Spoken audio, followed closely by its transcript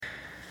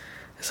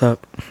What's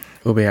up?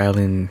 Ube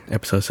Island,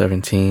 episode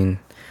 17.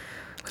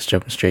 Let's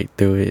jump straight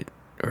through it,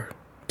 or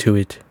to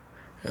it.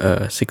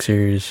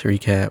 Sixers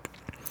recap.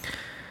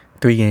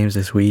 3 games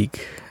this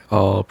week,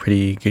 all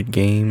pretty good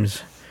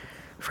games.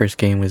 First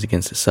game was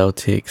against the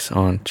Celtics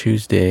on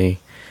Tuesday,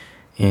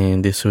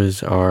 and this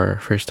was our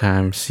first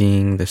time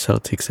seeing the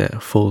Celtics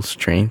at full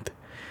strength.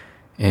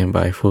 And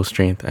by full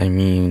strength, I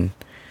mean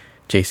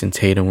Jason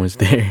Tatum was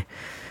there.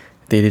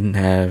 They didn't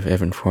have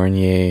Evan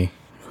Fournier,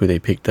 who they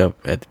picked up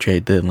at the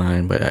trade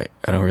deadline, but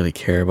I don't really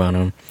care about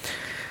him.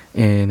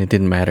 And it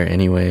didn't matter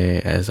anyway,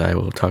 as I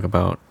will talk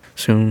about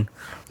soon.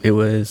 It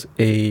was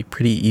a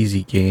pretty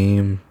easy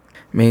game,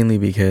 mainly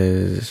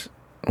because,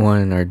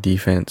 one, our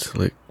defense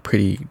looked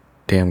pretty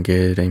damn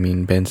good. I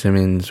mean, Ben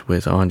Simmons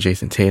was on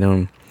Jason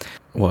Tatum.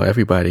 Well,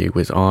 everybody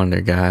was on their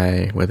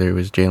guy, whether it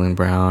was Jaylen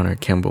Brown or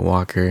Kemba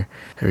Walker.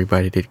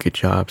 Everybody did a good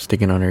job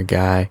sticking on their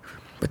guy.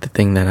 But the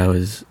thing that I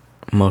was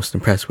most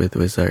impressed with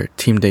was our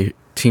team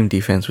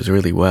defense was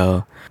really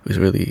well. It was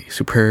really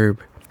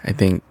superb. I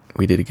think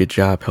we did a good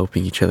job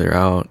helping each other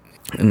out.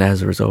 And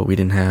as a result, we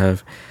didn't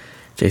have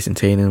Jason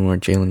Tatum or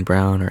Jaylen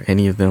Brown or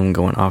any of them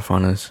going off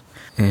on us.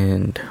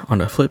 And on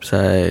the flip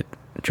side,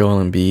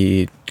 Joel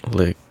Embiid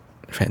looked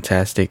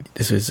fantastic.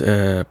 This was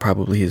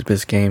probably his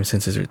best game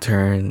since his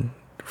return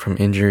from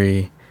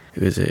injury.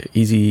 It was an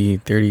easy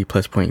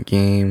 30-plus point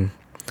game.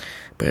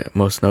 But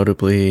most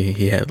notably,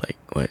 he had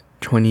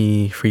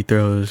 20 free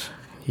throws.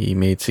 He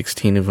made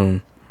 16 of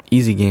them.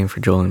 Easy game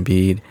for Joel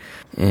Embiid.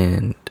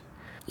 And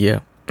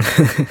yeah,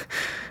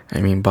 I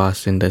mean,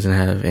 Boston doesn't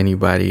have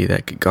anybody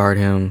that could guard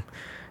him.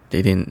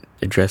 They didn't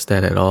address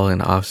that at all in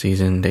the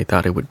offseason. They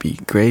thought it would be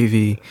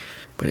gravy,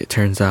 but it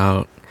turns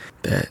out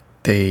that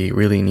they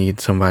really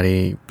need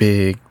somebody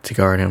big to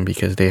guard him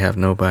because they have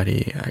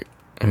nobody.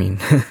 I mean,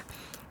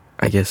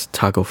 I guess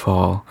Taco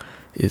Fall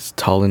is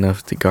tall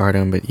enough to guard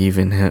him, but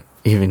even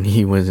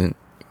he wasn't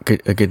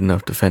a good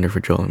enough defender for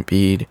Joel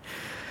Embiid.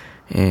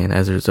 And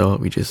as a result,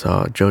 we just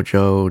saw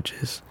JoJo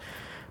just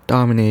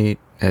dominate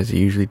as he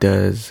usually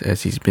does,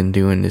 as he's been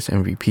doing this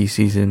MVP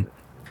season.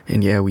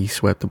 And yeah, we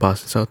swept the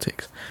Boston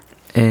Celtics.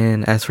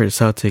 And as for the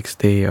Celtics,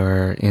 they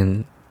are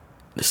in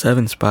the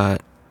 7th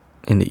spot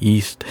in the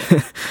East.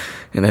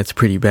 And that's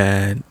pretty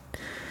bad.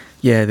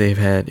 Yeah, they've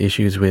had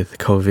issues with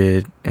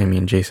COVID. I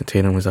mean, Jason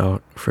Tatum was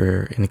out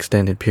for an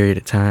extended period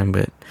of time.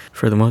 But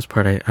for the most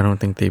part, I don't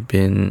think they've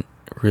been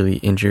really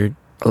injured.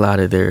 A lot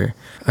of their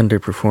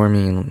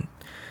underperforming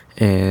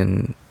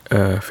and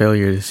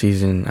failure this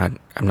season,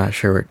 I'm not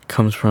sure where it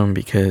comes from,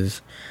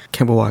 because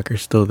Kemba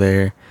Walker's still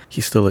there. He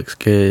still looks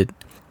good.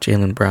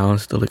 Jaylen Brown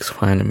still looks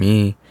fine to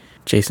me.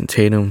 Jason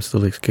Tatum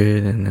still looks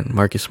good. And then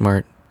Marcus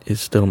Smart is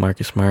still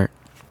Marcus Smart.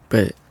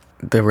 But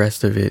the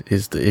rest of it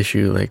is the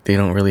issue. They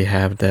don't really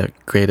have that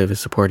great of a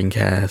supporting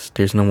cast.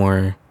 There's no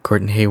more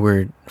Gordon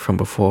Hayward from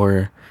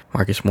before,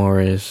 Marcus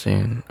Morris,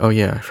 and oh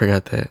yeah, I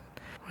forgot that.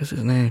 What's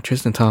his name?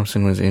 Tristan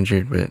Thompson was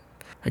injured, but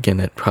again,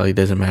 that probably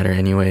doesn't matter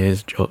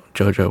anyways.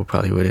 JoJo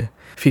probably would have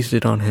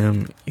feasted on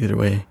him either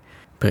way.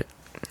 But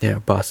yeah,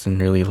 Boston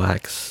really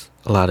lacks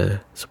a lot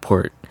of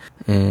support.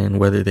 And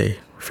whether they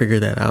figure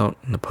that out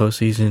in the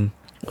postseason,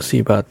 we'll see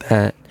about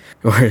that.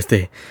 Or if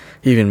they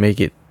even make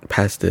it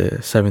past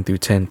the 7 through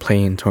 10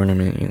 play-in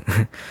tournament,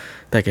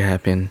 that could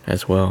happen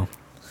as well.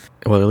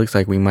 Well, it looks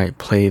like we might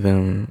play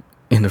them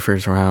in the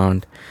first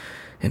round.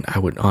 And I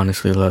would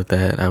honestly love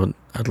that.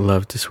 I'd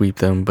love to sweep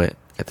them, but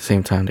at the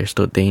same time, they're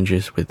still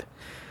dangerous with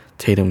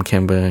Tatum,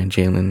 Kemba, and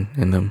Jaylen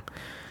in them.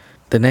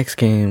 The next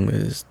game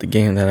was the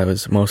game that I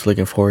was most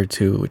looking forward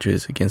to, which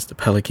was against the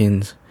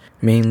Pelicans.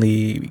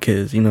 Mainly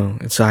because,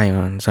 it's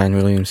Zion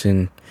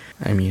Williamson.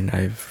 I mean,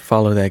 I've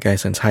followed that guy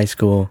since high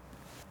school.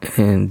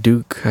 And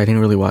Duke, I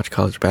didn't really watch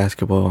college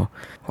basketball.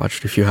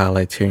 Watched a few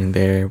highlights here and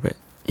there. But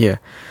yeah,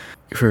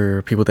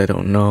 for people that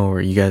don't know,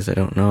 or you guys that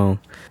don't know,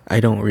 I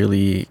don't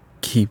really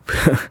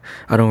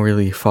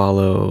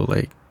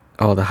follow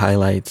all the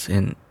highlights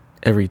in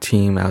every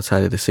team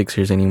outside of the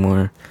Sixers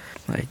anymore.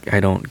 I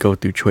don't go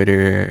through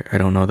Twitter. I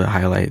don't know the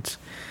highlights.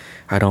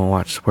 I don't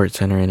watch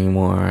SportsCenter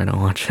anymore. I don't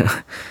watch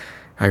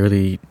I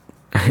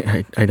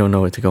don't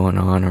know what's going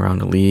on around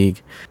the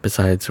league,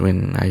 besides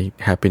when I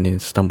happen to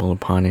stumble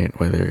upon it,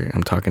 whether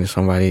I'm talking to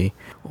somebody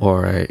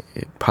or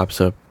it pops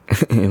up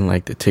in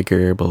the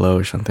ticker below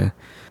or something.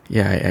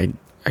 Yeah,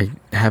 I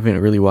haven't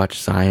really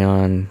watched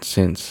Zion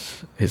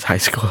since his high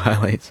school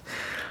highlights.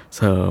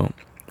 So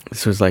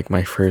this was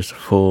my first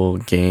full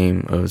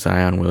game of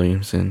Zion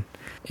Williamson.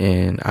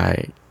 And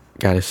I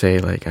gotta say,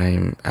 I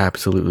am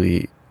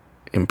absolutely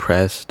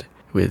impressed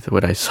with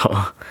what I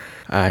saw.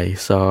 I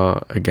saw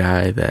a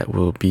guy that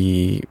will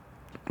be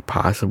a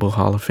possible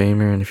Hall of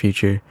Famer in the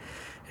future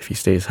if he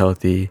stays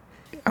healthy.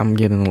 I'm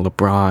getting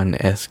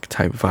LeBron-esque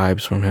type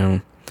vibes from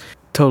him.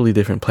 Totally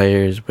different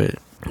players, but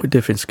with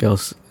different skill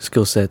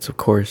sets, of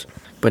course.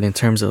 But in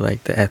terms of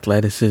the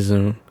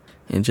athleticism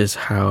and just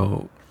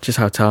how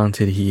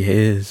talented he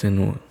is,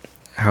 and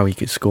how he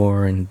could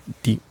score, and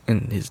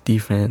his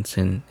defense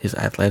and his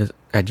athleticism,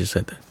 I just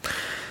said that.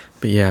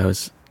 But yeah,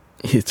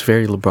 it's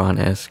very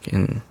LeBron-esque,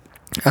 and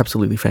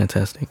Absolutely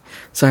fantastic.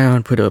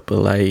 Zion put up a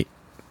light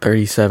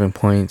 37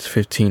 points,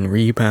 15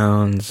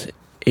 rebounds,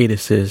 8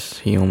 assists.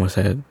 He almost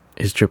had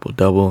his triple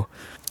double.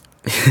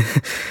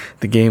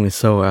 The game is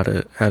so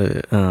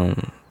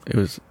it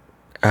was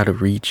out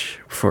of reach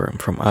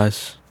from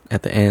us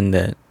at the end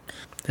that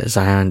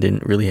Zion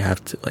didn't really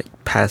have to like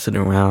pass it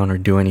around or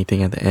do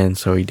anything at the end,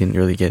 so he didn't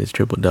really get his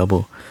triple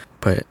double.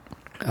 But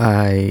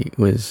I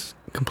was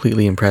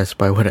completely impressed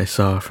by what I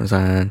saw from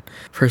Zion.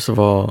 First of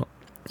all,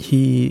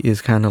 he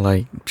is kind of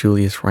like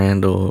Julius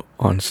Randle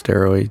on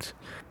steroids,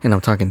 and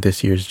I'm talking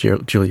this year's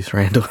Julius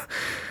Randle.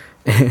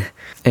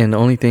 And the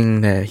only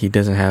thing that he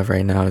doesn't have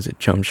right now is a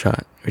jump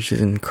shot, which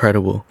is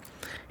incredible.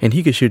 And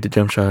he could shoot the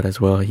jump shot as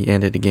well. He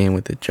ended the game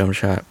with the jump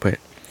shot, but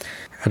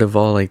out of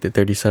all like the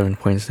 37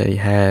 points that he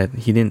had,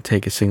 he didn't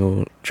take a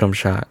single jump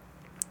shot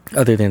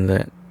other than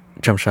that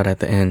jump shot at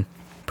the end.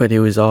 But it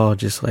was all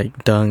just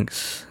like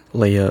dunks,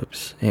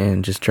 layups,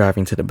 and just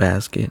driving to the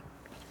basket.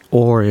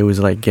 Or it was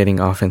like getting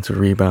offensive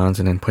rebounds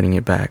and then putting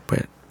it back.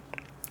 But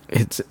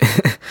it's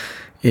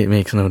it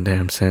makes no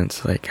damn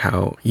sense like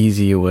how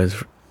easy it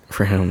was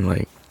for him.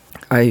 Like,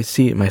 I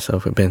see it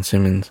myself with Ben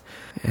Simmons,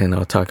 and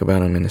I'll talk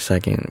about him in a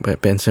second,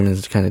 but Ben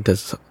Simmons kind of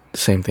does the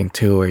same thing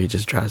too, where he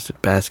just drives to the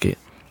basket.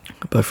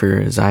 But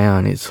for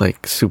Zion, it's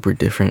like super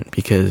different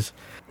because,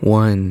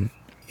 one,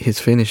 his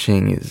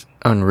finishing is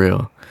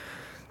unreal.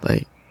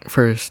 Like,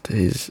 first,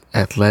 his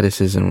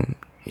athleticism,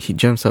 he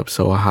jumps up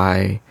so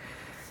high,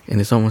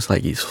 and it's almost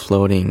like he's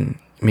floating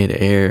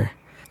mid-air,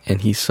 and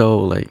he's so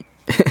like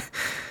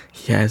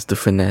he has the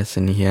finesse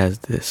and he has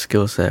the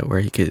skill set where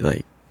he could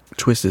like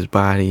twist his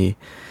body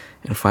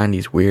and find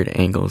these weird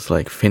angles,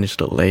 like finish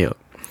the layup.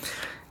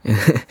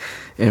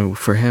 And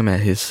for him at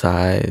his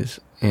size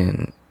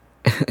and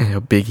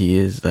how big he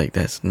is, like,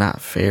 that's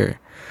not fair.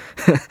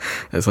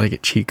 That's like a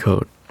cheat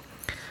code.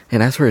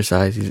 And as for his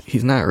size,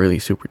 he's not really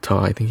super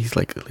tall. I think he's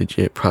like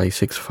legit probably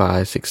 6'5",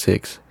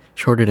 6'6",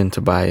 shorter than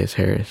Tobias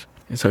Harris.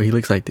 And so he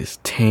looks like this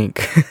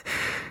tank.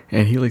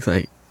 And he looks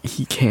like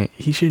he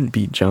shouldn't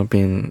be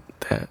jumping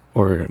that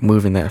or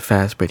moving that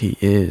fast, but he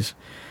is.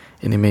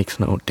 And it makes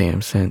no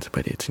damn sense,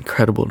 but it's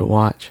incredible to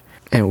watch.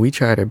 And we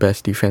tried our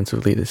best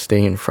defensively to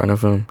stay in front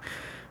of him,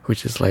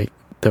 which is like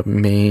the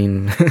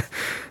main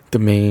the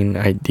main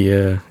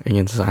idea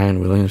against Zion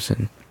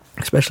Williamson,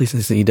 especially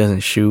since he doesn't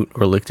shoot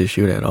or look to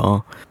shoot at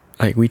all.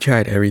 Like, we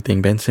tried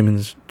everything. Ben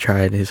Simmons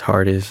tried his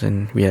hardest,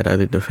 and we had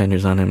other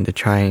defenders on him to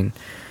try and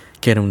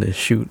get him to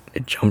shoot a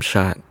jump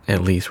shot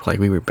at least. Like,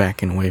 we were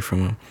backing away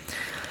from him.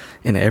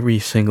 And every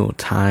single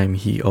time,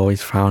 he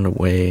always found a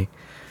way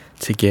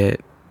to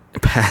get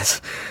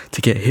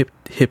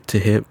hip to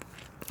hip,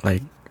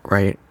 like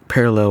right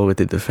parallel with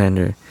the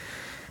defender.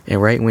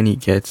 And right when he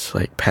gets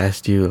like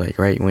past you, like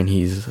right when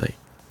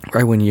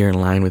you're in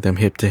line with him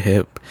hip to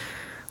hip,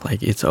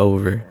 like it's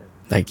over.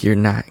 Like you're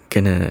not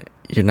gonna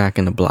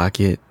block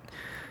it.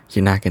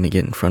 You're not gonna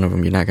get in front of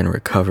him. You're not gonna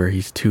recover.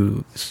 He's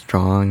too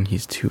strong.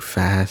 He's too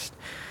fast.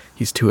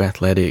 He's too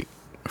athletic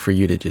for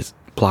you to just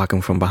block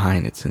him from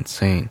behind. It's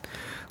insane.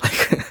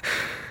 Like,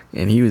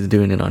 and he was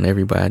doing it on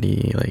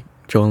everybody. Like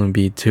Joel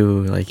Embiid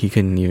too. Like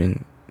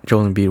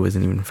Joel Embiid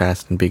wasn't even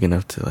fast and big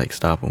enough to like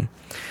stop him.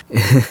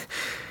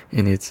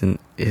 And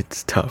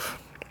it's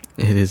tough.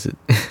 It is.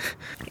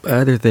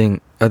 Other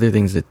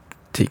things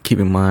to keep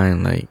in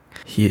mind, like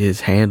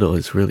his handle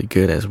is really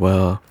good as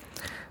well.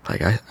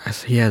 Like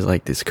he has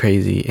like this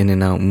crazy in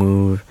and out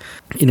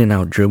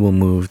dribble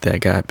move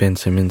that got Ben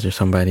Simmons or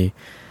somebody,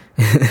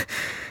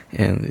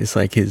 and it's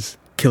like his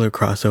killer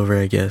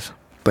crossover, I guess.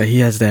 But he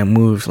has that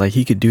move, like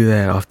he could do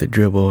that off the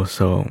dribble.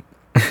 So,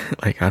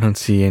 like I don't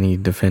see any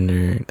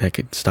defender that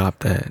could stop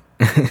that.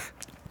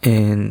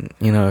 And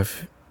you know,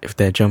 if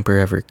that jumper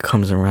ever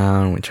comes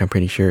around, which I'm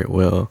pretty sure it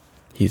will,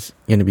 he's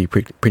gonna be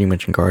pretty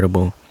much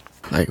unguardable.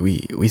 Like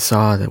we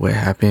saw that what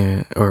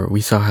happened, or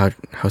we saw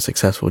how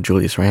successful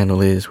Julius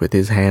Randle is with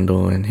his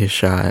handle and his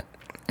shot,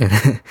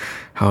 and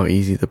how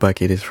easy the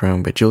bucket is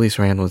from. But Julius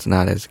Randle is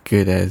not as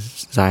good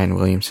as Zion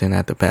Williamson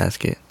at the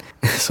basket.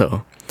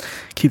 So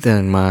keep that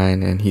in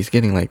mind. And he's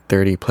getting like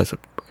 30 plus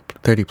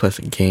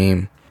a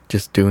game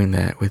just doing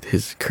that with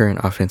his current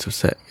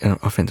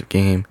offensive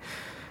game.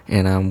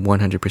 And I'm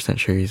 100%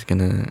 sure he's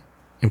gonna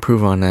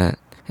improve on that.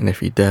 And if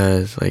he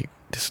does, like,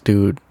 this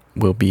dude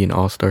will be an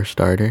all-star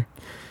starter,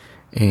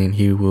 and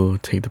he will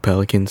take the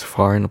Pelicans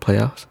far in the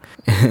playoffs.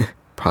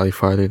 Probably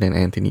farther than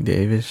Anthony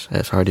Davis,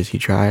 as hard as he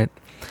tried.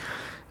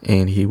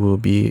 And he will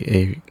be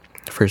a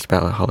first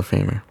ballot Hall of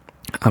Famer.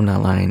 I'm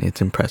not lying,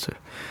 it's impressive.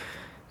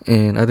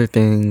 And other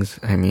things,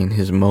 I mean,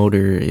 his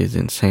motor is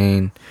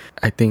insane.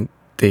 I think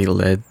they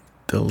led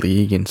the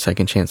league in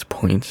second chance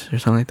points or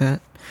something like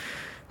that.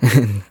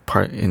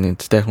 And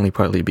it's definitely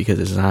partly because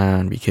of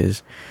Zion,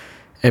 because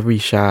every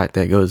shot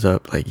that goes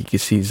up, like, you can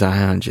see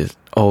Zion just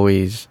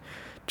always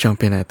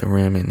jumping at the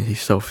rim, and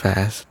he's so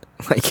fast.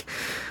 Like,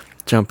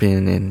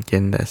 jumping and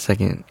getting that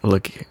second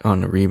look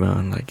on the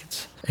rebound, like,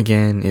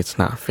 it's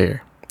not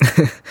fair.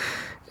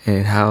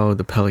 And how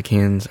the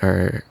Pelicans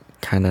are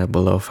kind of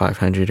below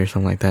 500 or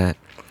something like that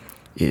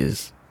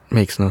is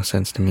makes no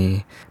sense to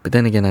me. But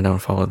then again, I don't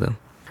follow them.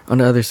 On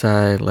the other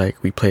side,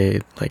 like, we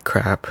played like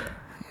crap,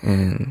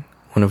 and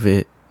one of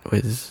it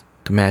was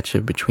the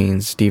matchup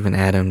between Steven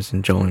Adams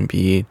and Joel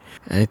Embiid.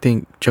 I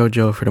think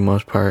JoJo, for the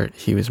most part,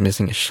 he was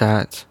missing his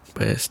shots,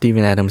 but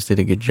Steven Adams did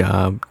a good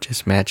job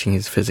just matching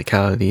his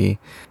physicality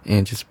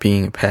and just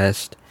being a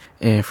pest.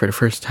 And for the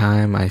first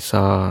time, I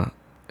saw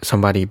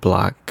somebody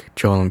block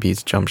Joel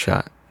Embiid's jump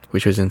shot,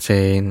 which was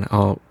insane.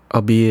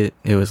 Albeit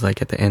it was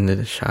like at the end of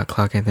the shot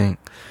clock, I think,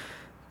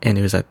 and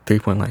it was at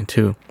 3-point line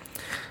too.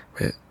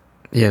 But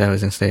yeah, that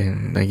was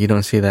insane. Like, you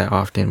don't see that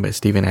often, but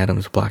Steven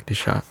Adams blocked the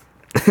shot.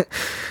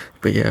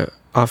 But yeah,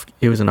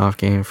 it was an off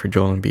game for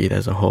Joel Embiid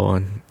as a whole,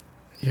 and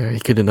yeah, he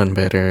could have done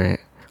better.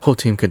 Whole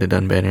team could have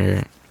done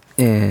better.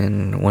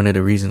 And one of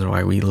the reasons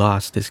why we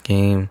lost this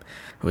game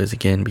was,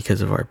 again,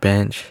 because of our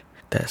bench.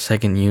 That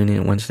second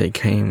unit, once they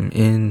came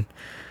in,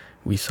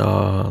 we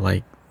saw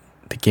like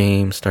the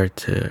game start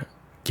to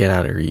get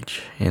out of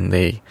reach, and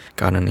they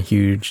got on a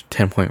huge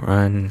 10-point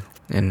run,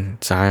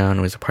 and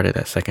Zion was a part of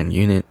that second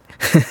unit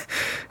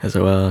as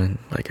well. And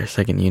like, our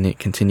second unit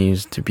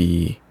continues to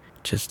be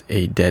just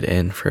a dead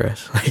end for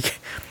us. Like,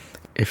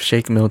 if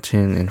Shake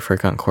Milton and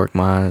Furkan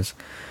Korkmaz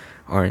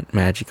aren't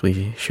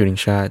magically shooting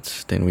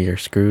shots, then we are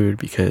screwed,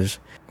 because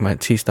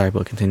Matisse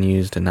Thybulle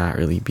continues to not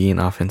really be an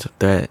offensive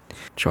threat.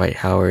 Dwight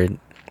Howard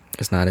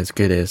is not as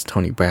good as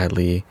Tony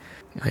Bradley.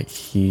 Like,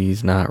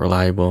 he's not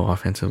reliable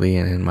offensively.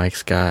 And then Mike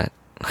Scott,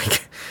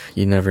 like,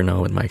 you never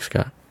know with Mike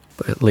Scott.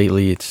 But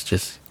lately, it's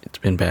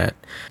been bad.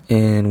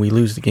 And we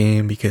lose the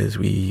game because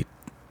we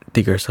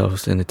dig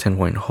ourselves in a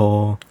 10-point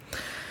hole.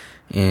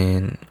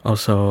 And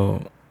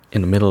also,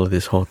 in the middle of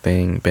this whole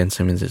thing, Ben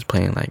Simmons is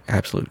playing like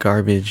absolute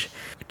garbage,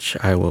 which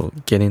I will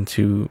get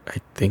into. I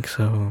think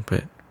so,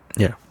 but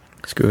yeah,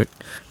 screw it.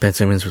 Ben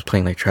Simmons was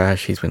playing like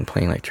trash. He's been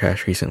playing like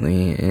trash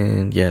recently,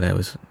 and yeah,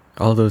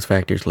 all those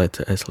factors led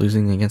to us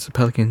losing against the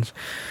Pelicans.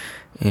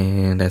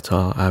 And that's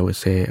all I would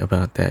say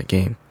about that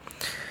game.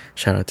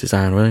 Shout out to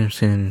Zion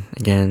Williamson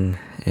again,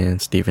 and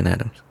Steven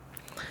Adams.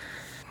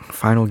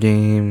 Final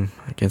game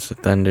against the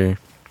Thunder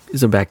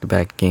is a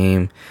back-to-back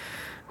game.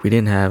 We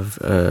didn't have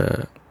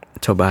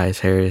Tobias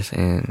Harris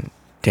and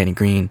Danny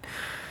Green,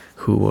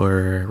 who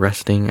were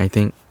resting, I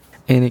think,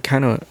 and it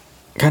kind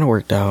of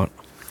worked out,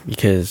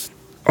 because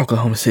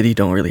Oklahoma City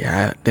don't really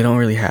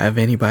have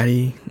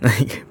anybody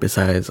like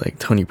besides like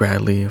Tony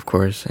Bradley, of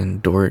course,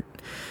 and Dort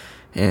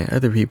and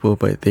other people,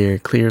 but they're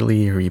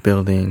clearly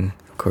rebuilding.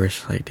 Of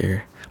course, like,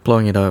 they're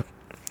blowing it up.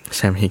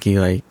 Sam Hickey,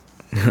 like,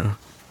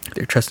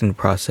 they're trusting the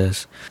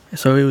process.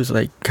 So it was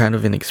like kind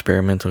of an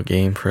experimental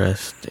game for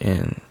us,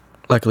 and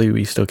luckily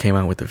we still came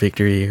out with the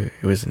victory.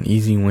 It was an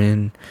easy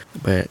win,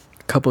 but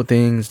a couple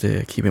things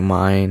to keep in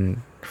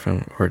mind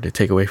to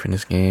take away from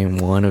this game.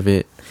 One of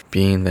it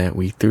being that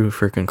we threw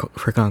Furkan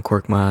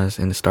Korkmaz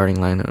in the starting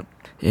lineup,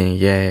 and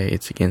yeah,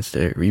 it's against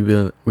a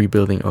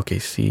rebuilding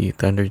OKC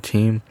Thunder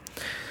team,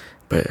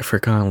 but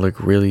Furkan looked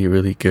really,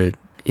 really good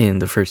in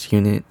the first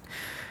unit,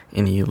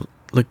 and he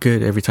looked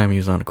good every time he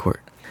was on the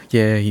court.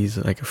 Yeah, he's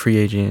like a free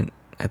agent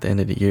at the end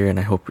of the year, and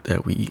I hope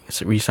that we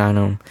re-sign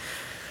him.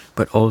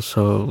 But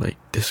also, like,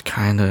 this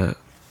kind of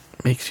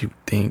makes you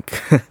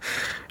think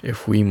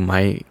if we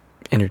might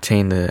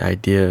entertain the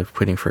idea of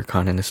putting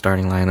Furkan in the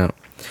starting lineup.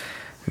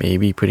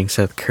 Maybe putting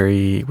Seth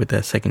Curry with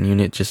that second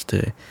unit just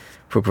to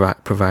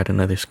provide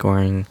another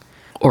scoring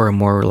or a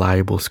more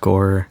reliable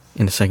scorer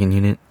in the second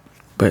unit.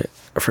 But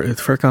for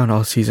Furkan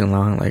all season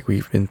long, like,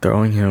 we've been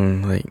throwing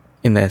him like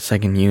in that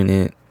second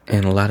unit,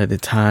 and a lot of the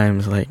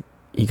times, like,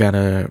 you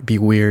gotta be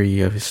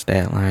wary of his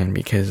stat line,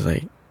 because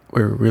like,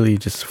 we're really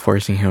just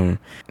forcing him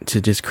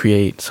to just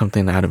create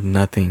something out of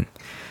nothing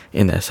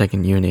in that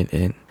second unit.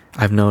 And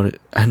I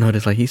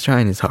noticed like, he's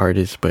trying his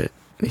hardest, but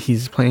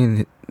he's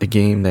playing the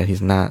game that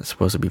he's not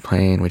supposed to be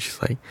playing, which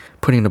is like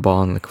putting the ball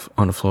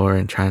on the floor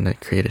and trying to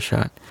create a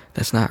shot.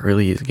 That's not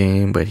really his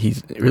game, but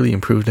he's really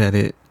improved at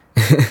it.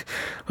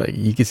 Like,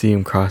 you can see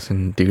him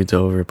crossing dudes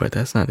over, but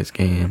that's not his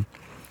game.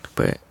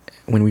 But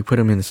when we put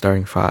him in the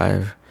starting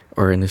five,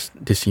 or in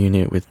this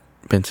unit with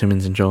Ben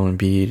Simmons and Joel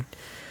Embiid,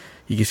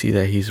 you can see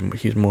that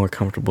he's more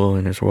comfortable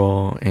in his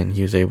role, and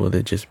he was able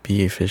to just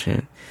be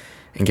efficient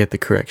and get the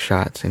correct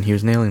shots, and he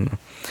was nailing them.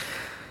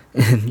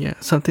 And yeah,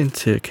 something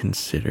to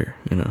consider,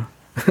 you know.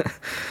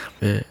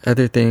 The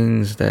other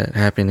things that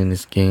happened in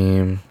this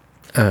game,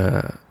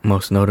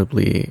 most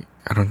notably,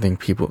 I don't think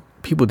people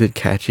did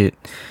catch it.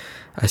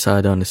 I saw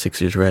it on the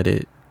Sixers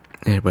Reddit,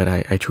 but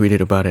I tweeted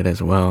about it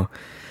as well.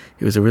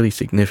 It was a really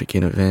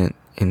significant event,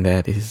 and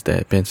that is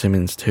that Ben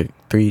Simmons took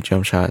 3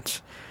 jump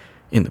shots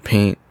in the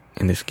paint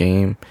in this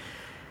game.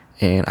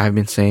 And I've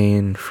been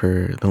saying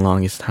for the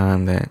longest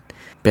time that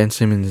Ben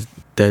Simmons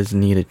does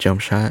need a jump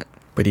shot,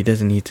 but he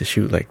doesn't need to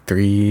shoot like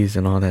threes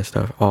and all that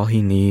stuff. All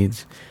he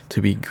needs to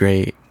be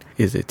great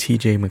is a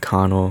TJ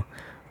McConnell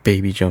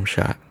baby jump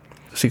shot.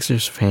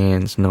 Sixers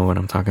fans know what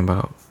I'm talking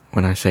about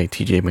when I say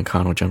TJ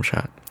McConnell jump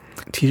shot.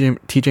 TJ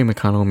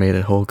McConnell made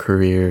a whole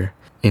career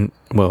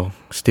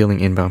stealing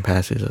inbound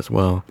passes as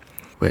well.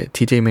 But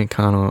TJ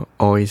McConnell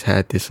always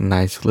had this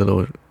nice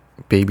little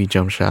baby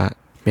jump shot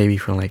maybe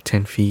from like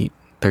 10 feet,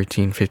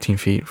 13, 15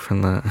 feet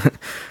from the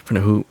from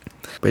the hoop.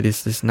 But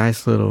it's this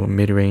nice little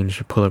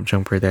mid-range pull-up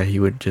jumper that he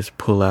would just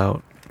pull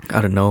out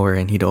of nowhere,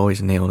 and he'd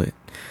always nail it.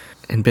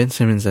 And Ben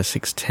Simmons at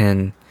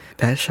 6'10",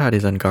 that shot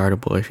is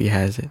unguardable if he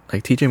has it.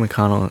 Like TJ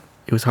McConnell,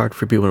 it was hard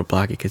for people to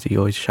block it because he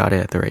always shot it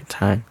at the right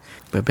time.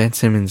 But Ben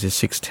Simmons is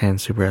 6'10",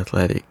 super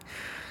athletic.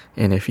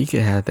 And if he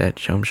could have that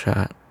jump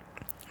shot,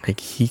 like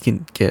he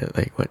can get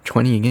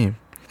 20 a game.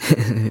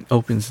 It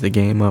opens the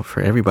game up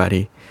for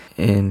everybody.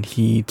 And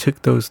he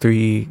took those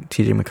 3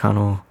 TJ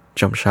McConnell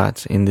jump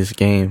shots in this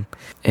game.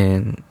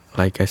 And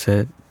like I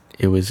said,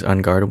 it was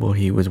unguardable.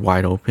 He was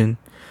wide open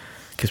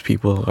because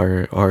people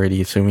are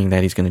already assuming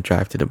that he's going to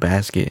drive to the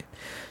basket.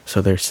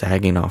 So they're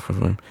sagging off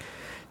of him.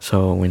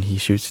 So when he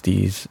shoots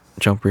these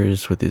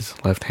jumpers with his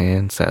left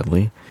hand,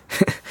 sadly,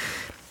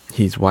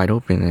 he's wide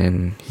open,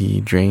 and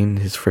he drained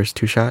his first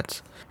 2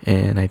 shots,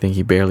 and I think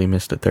he barely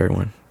missed the third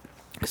one.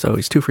 So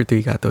he's 2 for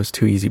 3, got those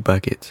 2 easy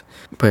buckets.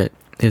 But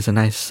it's a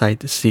nice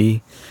sight to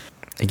see.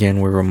 Again,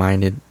 we're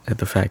reminded of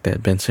the fact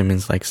that Ben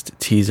Simmons likes to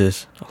tease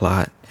us a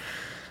lot.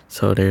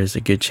 So there's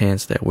a good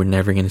chance that we're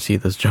never going to see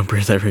those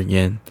jumpers ever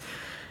again.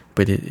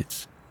 But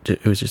it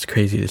was just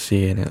crazy to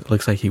see, and it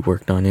looks like he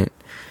worked on it.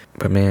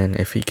 But man,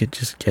 if he could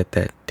just get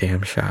that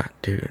damn shot,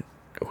 dude,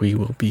 we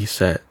will be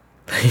set.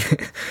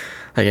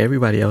 Like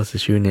everybody else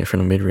is shooting it from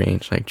the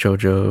mid-range, like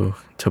JoJo,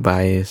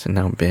 Tobias, and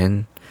now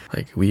Ben.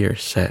 Like we are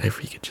set if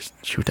we could just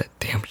shoot that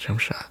damn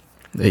jump shot.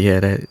 But yeah,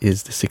 that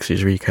is the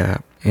Sixers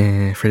recap.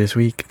 And for this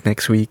week,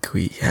 next week,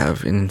 we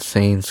have an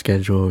insane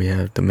schedule. We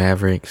have the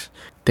Mavericks.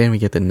 Then we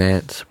get the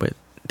Nets, but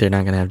they're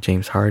not going to have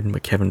James Harden,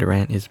 but Kevin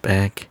Durant is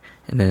back.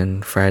 And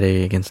then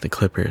Friday against the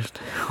Clippers.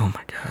 Oh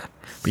my god.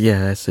 But yeah,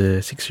 that's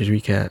the Sixers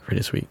recap for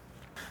this week.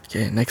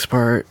 Okay, next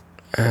part.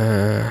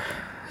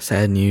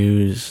 Sad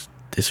news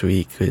this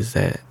week is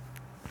that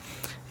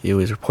it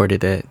was reported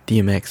that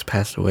DMX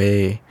passed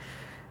away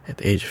at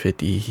the age of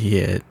 50. He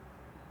had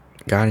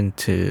got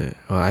into,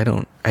 I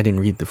didn't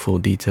read the full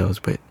details,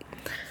 but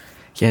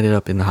he ended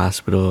up in the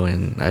hospital,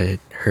 and I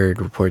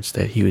heard reports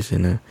that he was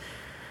in a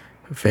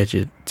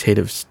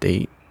vegetative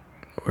state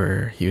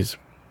where he was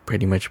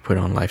pretty much put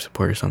on life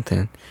support or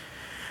something.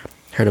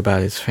 Heard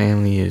about his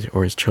family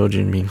or his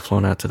children being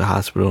flown out to the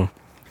hospital,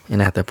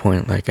 and at that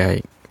point,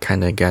 I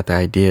kind of got the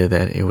idea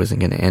that it wasn't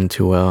going to end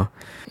too well.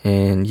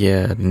 And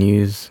yeah, the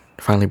news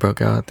finally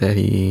broke out that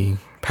he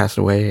passed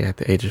away at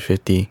the age of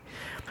 50.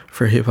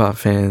 For hip-hop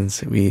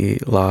fans, we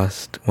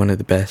lost one of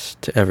the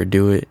best to ever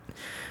do it.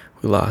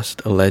 We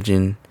lost a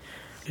legend.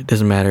 It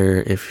doesn't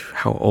matter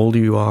how old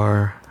you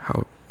are,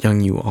 how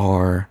young you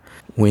are,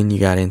 when you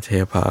got into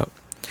hip-hop.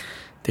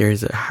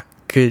 There's a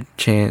good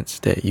chance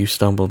that you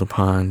stumbled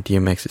upon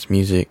DMX's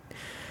music.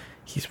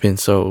 He's been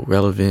so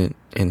relevant,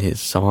 and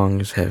his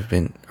songs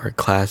are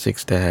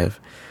classics that have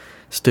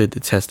stood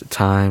the test of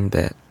time,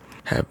 that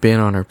have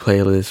been on our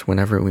playlist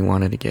whenever we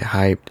wanted to get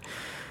hyped,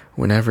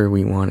 whenever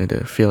we wanted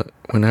to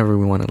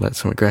let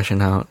some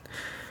aggression out,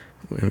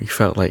 when we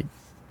felt like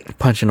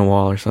punching a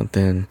wall or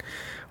something,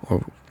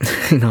 or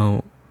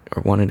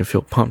or wanted to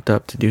feel pumped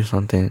up to do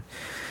something.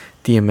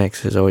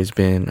 DMX has always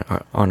been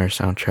on our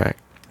soundtrack.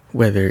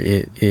 Whether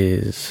it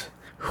is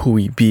Who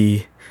We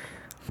Be,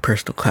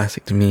 personal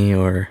classic to me,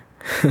 or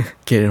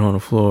Get It On The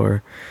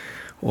Floor,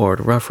 or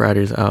the Rough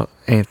Riders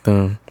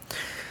anthem,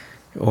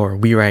 or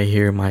We Right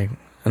Here,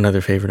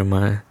 another favorite of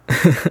mine.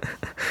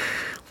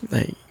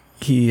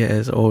 He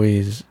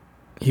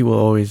will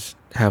always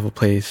have a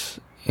place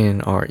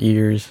in our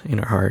ears, in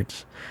our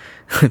hearts,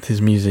 with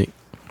his music.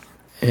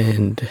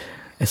 And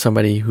as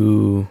somebody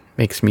who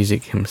makes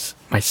music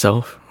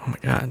myself, oh my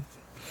god,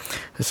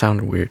 that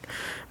sounded weird.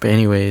 But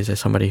anyways, as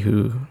somebody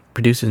who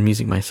produces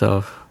music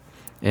myself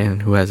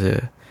and who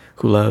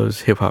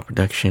loves hip-hop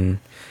production,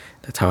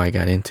 that's how I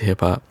got into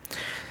hip-hop.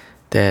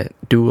 That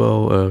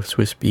duo of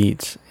Swizz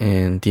Beatz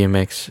and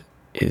DMX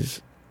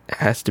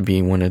has to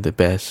be one of the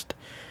best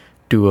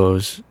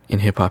duos in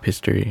hip-hop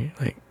history.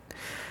 Like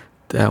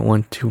that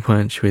 1-2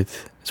 punch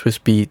with Swizz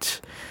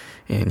Beatz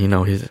and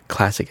his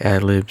classic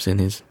ad-libs and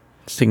his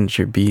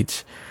signature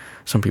beats.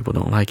 Some people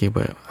don't like it,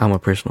 but I'm a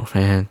personal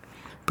fan.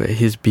 But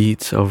his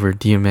beats over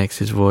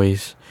DMX's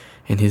voice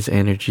and his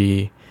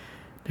energy,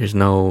 there's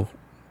no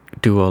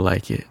duo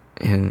like it.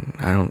 And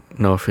I don't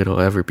know if it'll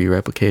ever be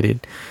replicated.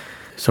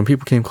 Some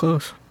people came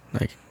close,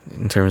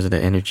 in terms of the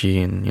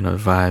energy and, the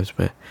vibes.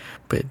 But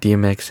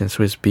DMX and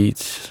Swizz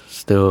Beatz,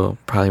 still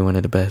probably one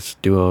of the best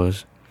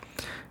duos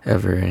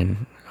ever.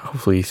 And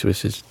hopefully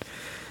Swizz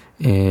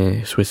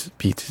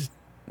Beatz is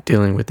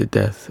dealing with the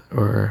death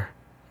and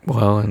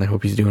I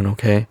hope he's doing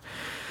okay.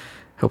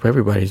 Hope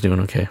everybody's doing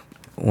okay.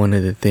 One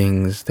of the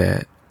things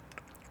that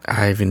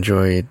I've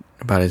enjoyed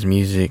about his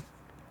music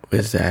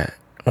was that,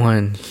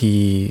 one,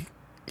 he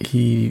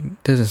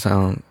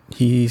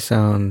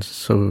sounds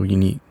so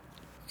unique.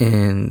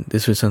 And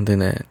this was something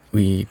that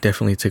we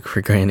definitely took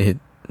for granted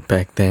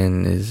back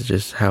then, is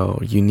just how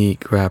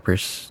unique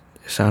rappers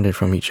sounded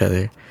from each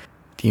other.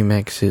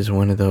 DMX is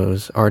one of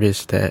those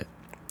artists that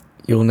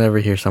you'll never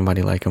hear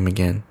somebody like him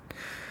again.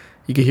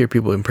 You can hear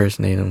people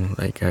impersonate him,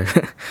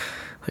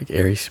 Like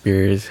Ari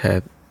Spears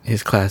had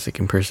his classic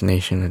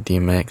impersonation of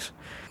DMX.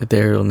 But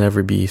there will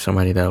never be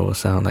somebody that will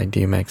sound like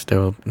DMX. There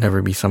will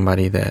never be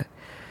somebody that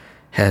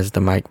has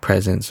the mic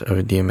presence of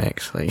a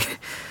DMX. Like,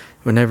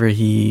 whenever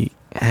he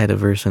had a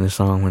verse in a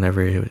song,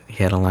 whenever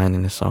he had a line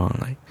in a song,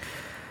 like,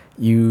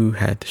 you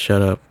had to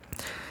shut up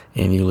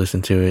and you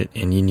listened to it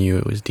and you knew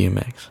it was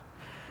DMX.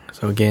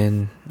 So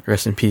again,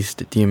 rest in peace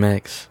to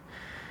DMX.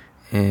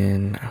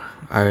 And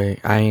I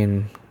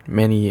and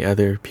many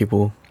other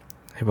people,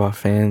 hip-hop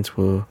fans,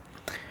 will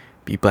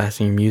be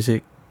blasting your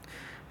music,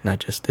 not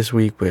just this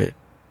week, but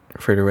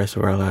for the rest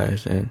of our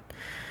lives. And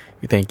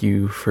we thank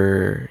you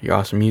for your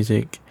awesome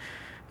music,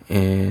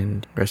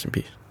 and rest in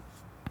peace.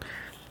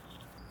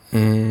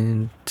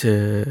 And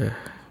to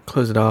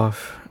close it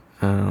off,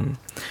 on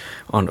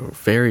a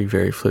very,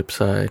 very flip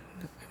side,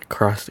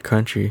 across the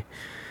country,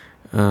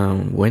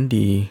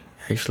 Wendy,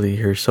 actually,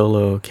 her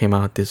solo came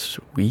out this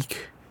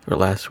week, or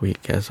last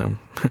week, as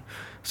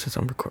since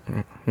I'm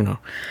recording,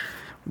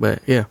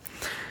 but yeah,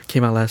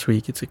 came out last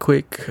week. It's a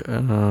quick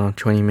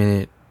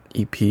 20-minute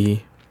EP,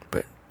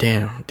 but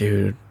damn,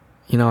 dude,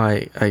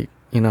 I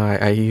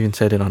even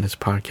said it on this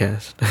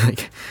podcast.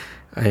 Like,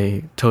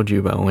 I told you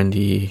about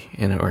Wendy,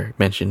 or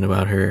mentioned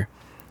about her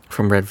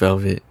from Red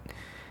Velvet,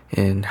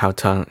 and how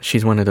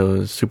she's one of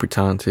those super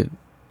talented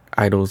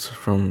idols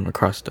from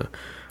across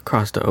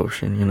the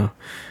ocean,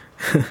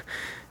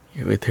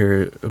 with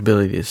her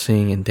ability to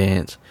sing and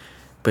dance.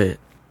 But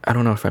I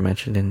don't know if I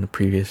mentioned in the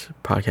previous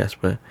podcast,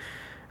 but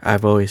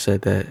I've always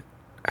said that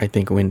I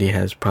think Wendy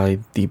has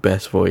probably the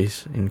best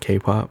voice in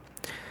K-pop,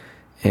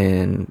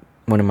 and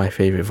one of my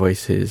favorite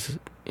voices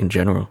in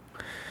general,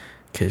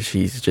 because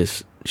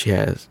it's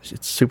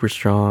super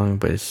strong,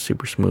 but it's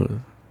super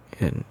smooth,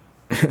 and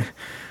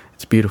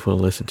it's beautiful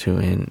to listen to.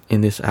 And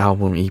in this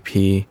album,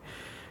 EP,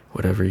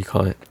 whatever you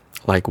call it,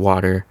 Like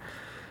Water,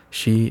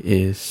 she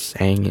is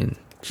singing.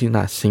 She's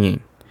not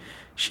singing.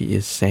 She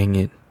is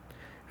singing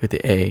with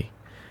the A.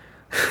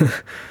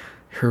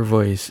 Her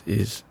voice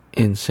is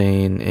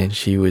insane, and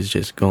she was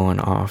just going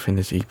off in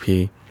this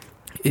EP.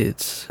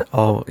 It's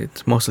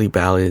mostly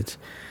ballads,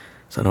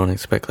 so I don't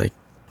expect like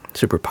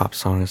super pop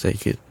songs that you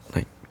could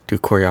like do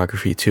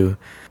choreography to.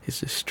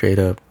 It's just straight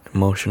up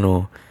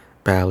emotional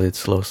ballads,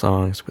 slow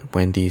songs with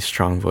Wendy's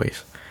strong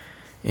voice,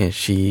 and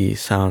she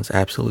sounds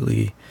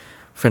absolutely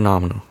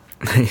phenomenal.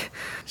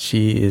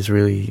 She is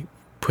really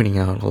putting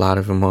out a lot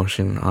of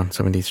emotion on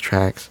some of these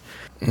tracks,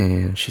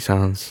 and she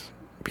sounds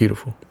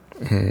beautiful.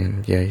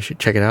 And yeah, you should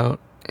check it out.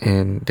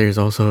 And there's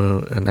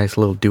also a nice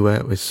little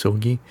duet with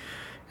Seulgi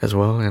as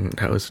well, and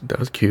that was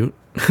cute.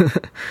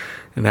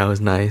 And that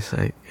was nice.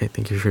 I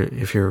think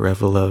if you're a Red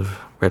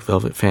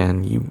Velvet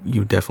fan,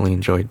 you definitely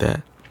enjoyed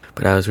that.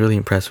 But I was really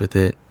impressed with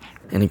it.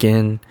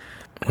 And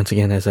once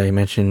again, as I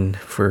mentioned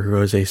for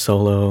Rose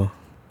solo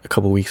a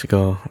couple weeks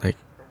ago, like,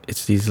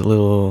 it's these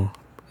little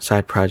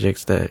side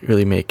projects that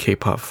really make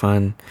K-pop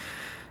fun,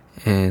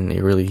 and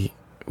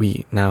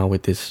now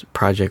with this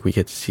project we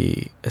get to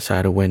see a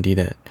side of Wendy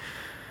that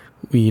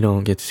we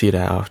don't get to see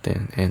that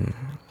often. And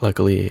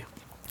luckily,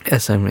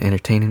 SM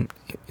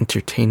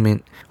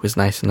Entertainment was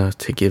nice enough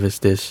to give us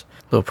this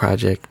little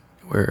project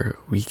where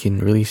we can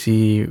really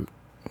see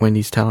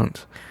Wendy's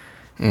talent.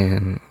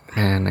 And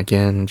man,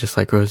 again, just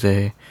like Rose,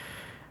 I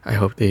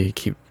hope they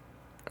keep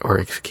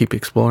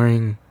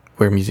exploring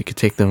where music could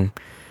take them,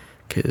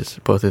 because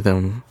both of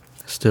them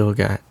still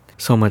got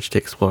so much to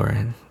explore.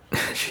 And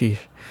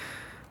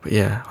but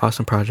yeah,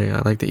 awesome project.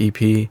 I like the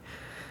EP,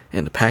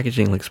 and the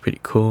packaging looks pretty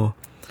cool.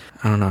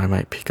 I don't know, I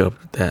might pick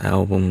up that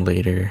album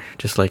later,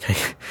 just like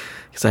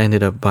because I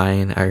ended up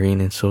buying Irene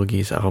and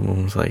Seulgi's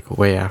albums like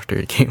way after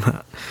it came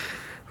out.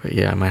 But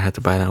yeah, I might have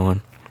to buy that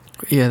one.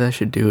 But yeah, that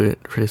should do it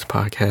for this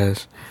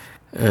podcast.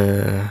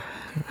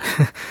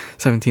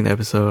 17th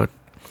episode,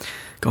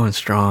 going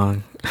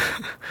strong.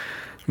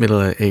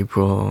 Middle of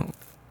April.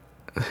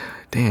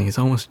 Dang, it's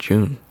almost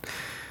June.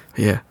 But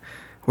yeah,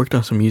 worked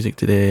on some music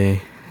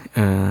today.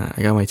 I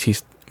got my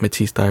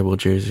Matisse Thybulle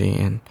jersey,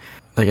 and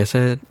like I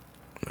said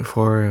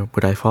before,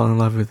 would I fall in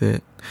love with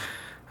it?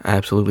 I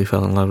absolutely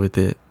fell in love with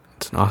it.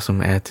 It's an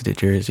awesome add to the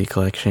jersey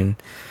collection,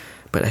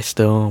 but I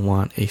still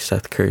want a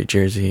Seth Curry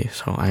jersey,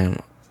 so I am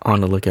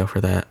on the lookout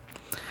for that.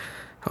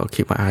 I'll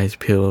keep my eyes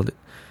peeled,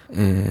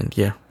 and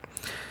yeah,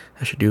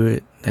 that should do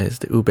it. That is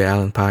the Ube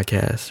Allen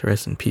podcast.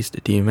 Rest in peace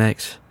to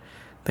DMX.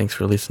 Thanks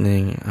for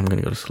listening. I'm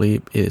gonna go to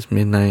sleep. It is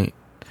midnight.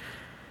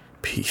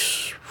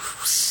 Peace.